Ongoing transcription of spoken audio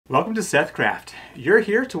Welcome to SethCraft. You're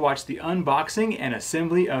here to watch the unboxing and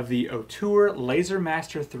assembly of the Ortur Laser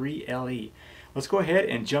Master 3 LE. Let's go ahead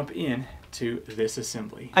and jump in to this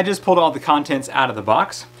assembly. I just pulled all the contents out of the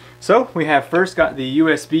box. So we have first got the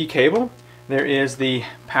USB cable. There is the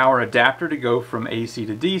power adapter to go from AC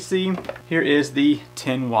to DC. Here is the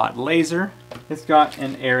 10-watt laser. It's got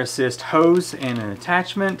an air assist hose and an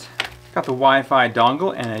attachment. Got the Wi-Fi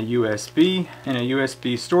dongle and a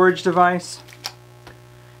USB storage device.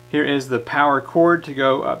 Here is the power cord to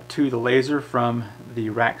go up to the laser from the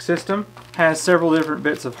rack system. Has several different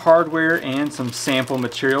bits of hardware and some sample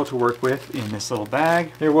material to work with in this little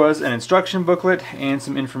bag. There was an instruction booklet and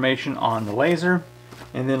some information on the laser.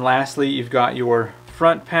 And then lastly, you've got your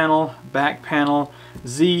front panel, back panel,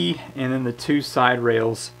 Z, and then the two side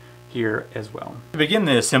rails here as well. To begin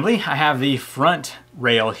the assembly, I have the front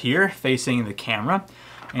rail here facing the camera.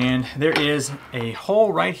 And there is a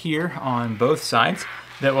hole right here on both sides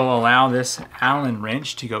that will allow this Allen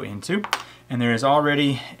wrench to go into. And there is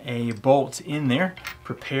already a bolt in there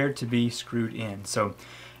prepared to be screwed in. So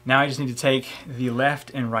now I just need to take the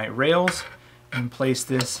left and right rails and place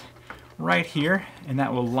this right here, and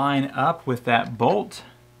that will line up with that bolt.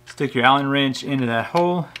 Stick your Allen wrench into that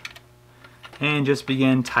hole and just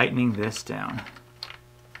begin tightening this down.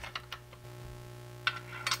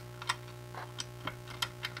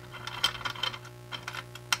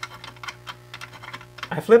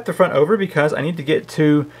 I flipped the front over because I need to get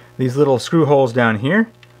to these little screw holes down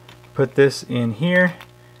here. Put this in here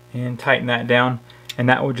and tighten that down, and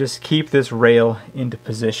that will just keep this rail into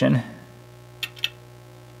position.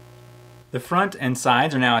 The front and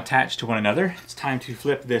sides are now attached to one another. It's time to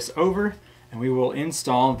flip this over and we will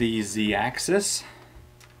install the Z-axis.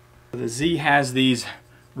 The Z has these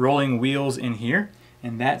rolling wheels in here,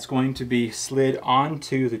 and that's going to be slid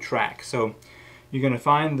onto the track. So you're going to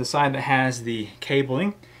find the side that has the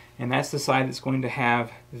cabling, and that's the side that's going to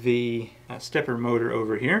have the stepper motor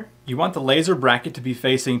over here. You want the laser bracket to be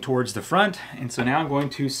facing towards the front, and so now I'm going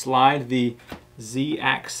to slide the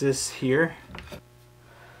Z-axis here.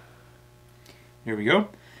 Here we go.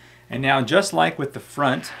 And now, just like with the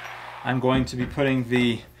front, I'm going to be putting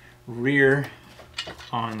the rear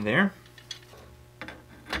on there.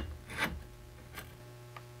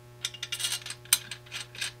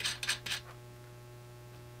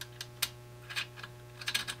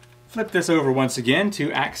 Flip this over once again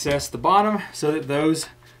to access the bottom so that those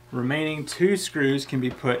remaining two screws can be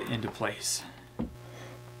put into place.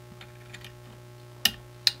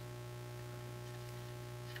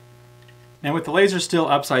 Now with the laser still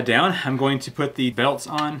upside down, I'm going to put the belts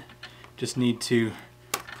on. Just need to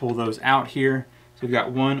pull those out here. So we've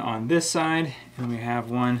got one on this side and we have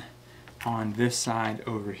one on this side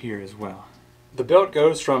over here as well. The belt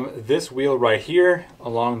goes from this wheel right here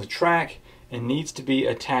along the track and needs to be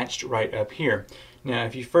attached right up here. Now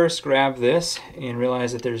if you first grab this and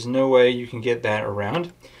realize that there's no way you can get that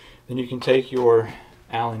around, then you can take your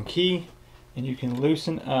Allen key and you can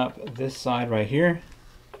loosen up this side right here,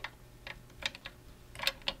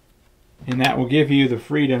 and that will give you the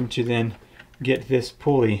freedom to then get this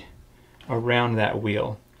pulley around that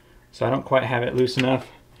wheel. So I don't quite have it loose enough.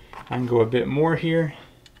 I can go a bit more here.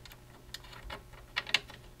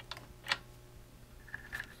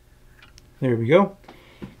 There we go.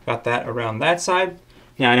 Got that around that side.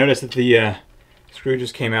 Now I noticed that the screw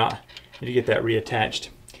just came out. I need to get that reattached.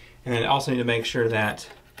 And then I also need to make sure that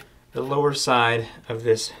the lower side of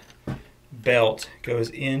this belt goes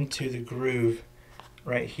into the groove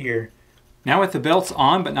right here. Now with the belts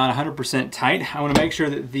on but not 100% tight, I want to make sure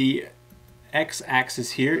that the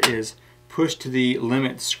X-axis here is pushed to the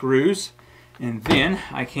limit screws, and then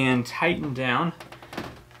I can tighten down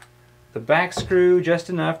the back screw just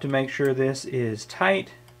enough to make sure this is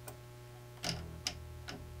tight.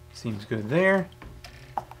 Seems good there.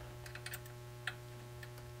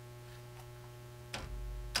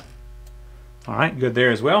 Alright, good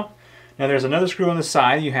there as well. Now there's another screw on the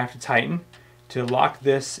side you have to tighten to lock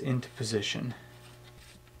this into position.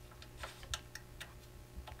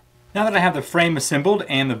 Now that I have the frame assembled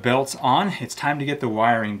and the belts on, it's time to get the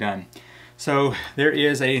wiring done. So there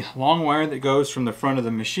is a long wire that goes from the front of the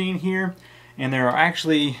machine here, and there are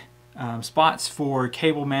actually spots for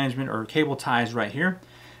cable management or cable ties right here,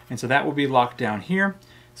 and so that will be locked down here.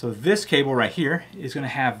 So this cable right here is going to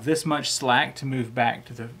have this much slack to move back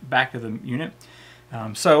to the back of the unit.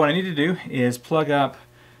 So what I need to do is plug up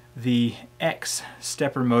the X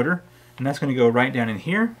stepper motor, and that's going to go right down in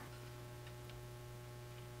here.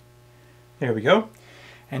 There we go.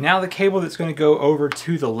 And now the cable that's going to go over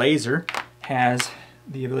to the laser has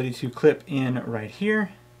the ability to clip in right here.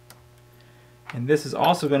 And this is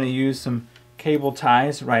also going to use some cable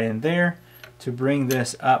ties right in there to bring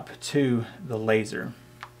this up to the laser.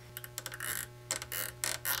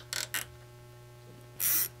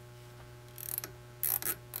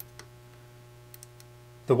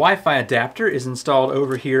 The Wi-Fi adapter is installed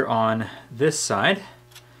over here on this side.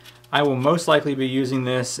 I will most likely be using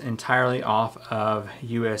this entirely off of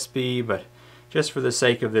USB, but just for the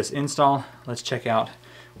sake of this install, let's check out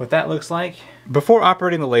what that looks like. Before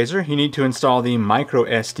operating the laser, you need to install the micro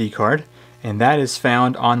SD card, and that is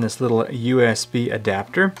found on this little USB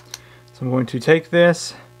adapter. So I'm going to take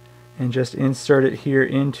this and just insert it here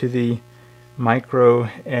into the micro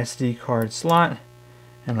SD card slot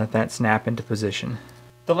and let that snap into position.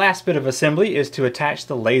 The last bit of assembly is to attach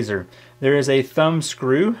the laser. There is a thumb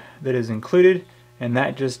screw that is included, and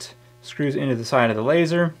that just screws into the side of the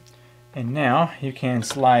laser. And now you can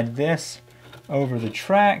slide this over the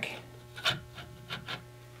track,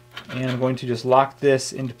 and I'm going to just lock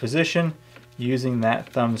this into position using that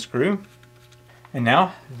thumb screw. And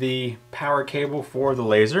now the power cable for the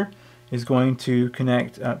laser is going to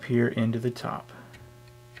connect up here into the top.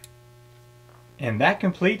 And that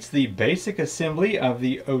completes the basic assembly of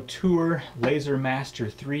the Ortur Laser Master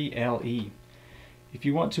 3 LE. If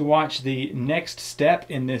you want to watch the next step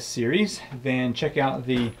in this series, then check out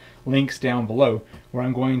the links down below, where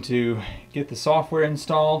I'm going to get the software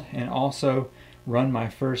installed and also run my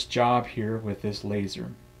first job here with this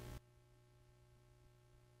laser.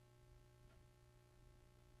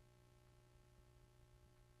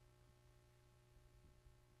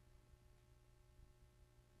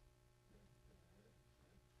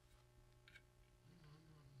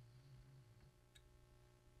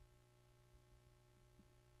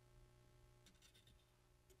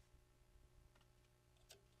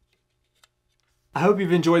 I hope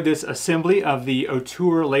you've enjoyed this assembly of the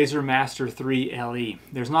Ortur Laser Master 3 LE.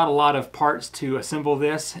 There's not a lot of parts to assemble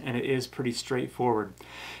this, and it is pretty straightforward.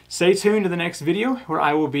 Stay tuned to the next video, where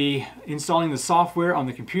I will be installing the software on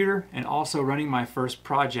the computer and also running my first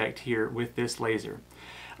project here with this laser.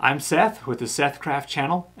 I'm Seth with the SethCraft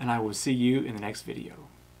channel, and I will see you in the next video.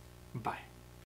 Bye.